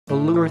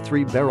Alure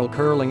 3-barrel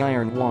curling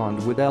iron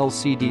wand with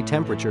LCD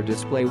temperature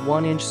display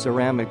 1-inch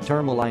ceramic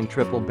Tourmaline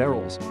triple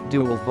barrels,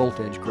 dual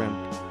voltage crimp.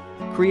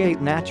 Create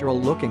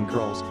natural-looking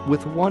curls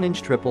with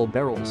 1-inch triple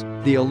barrels.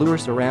 The Alure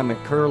ceramic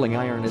curling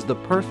iron is the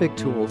perfect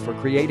tool for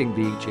creating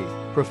beachy,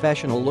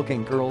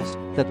 professional-looking curls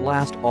that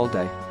last all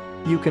day.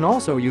 You can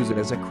also use it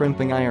as a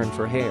crimping iron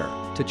for hair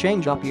to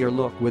change up your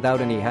look without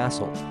any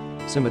hassle.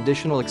 Some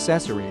additional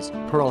accessories: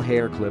 pearl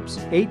hair clips,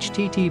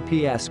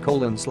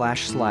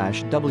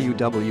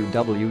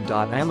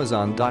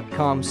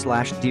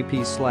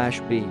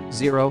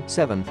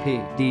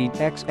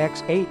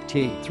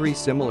 https://www.amazon.com/dp/b07pdxx8t, 3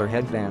 similar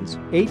headbands,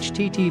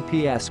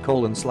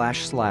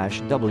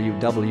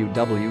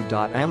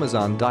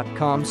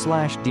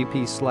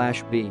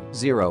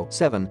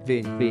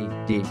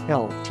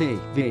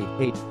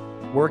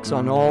 Works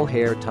on all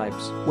hair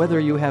types, whether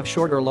you have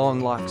short or long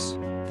locks,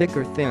 thick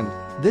or thin.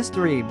 This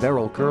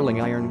 3-barrel curling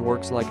iron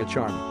works like a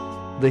charm.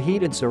 The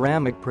heated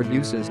ceramic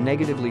produces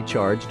negatively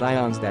charged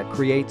ions that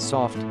create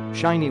soft,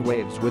 shiny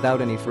waves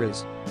without any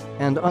frizz.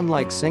 And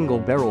unlike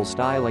single-barrel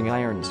styling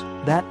irons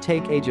that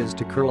take ages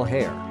to curl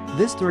hair,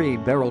 this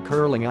 3-barrel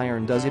curling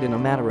iron does it in a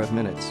matter of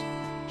minutes.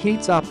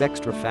 Heats up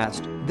extra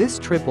fast. This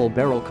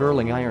triple-barrel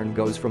curling iron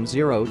goes from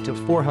 0 to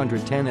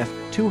 410 F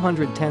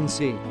 210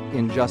 C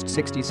in just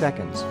 60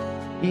 seconds.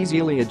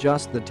 Easily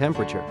adjust the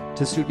temperature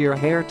to suit your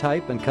hair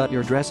type and cut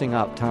your dressing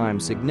up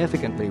time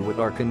significantly with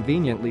our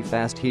conveniently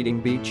fast-heating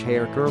beach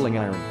hair curling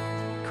iron.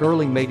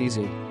 Curling made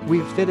easy.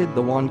 We've fitted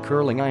the wand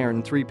curling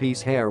iron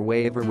 3-piece hair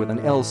waver with an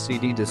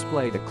LCD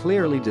display to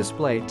clearly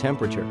display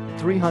temperature,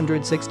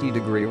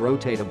 360-degree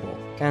rotatable,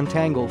 and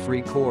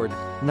tangle-free cord,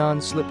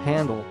 non-slip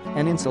handle,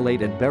 and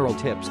insulated barrel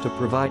tips to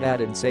provide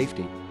added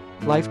safety.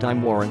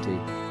 Lifetime warranty.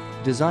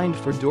 Designed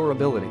for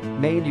durability,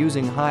 made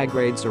using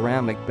high-grade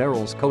ceramic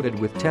barrels coated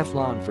with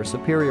Teflon for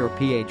superior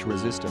pH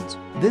resistance,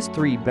 this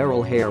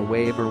 3-barrel hair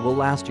waver will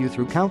last you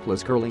through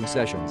countless curling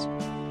sessions.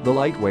 The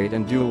lightweight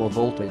and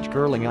dual-voltage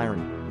curling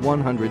iron,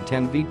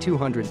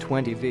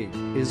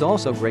 110V220V, is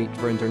also great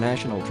for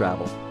international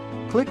travel.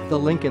 Click the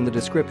link in the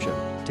description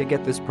to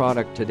get this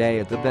product today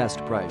at the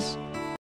best price.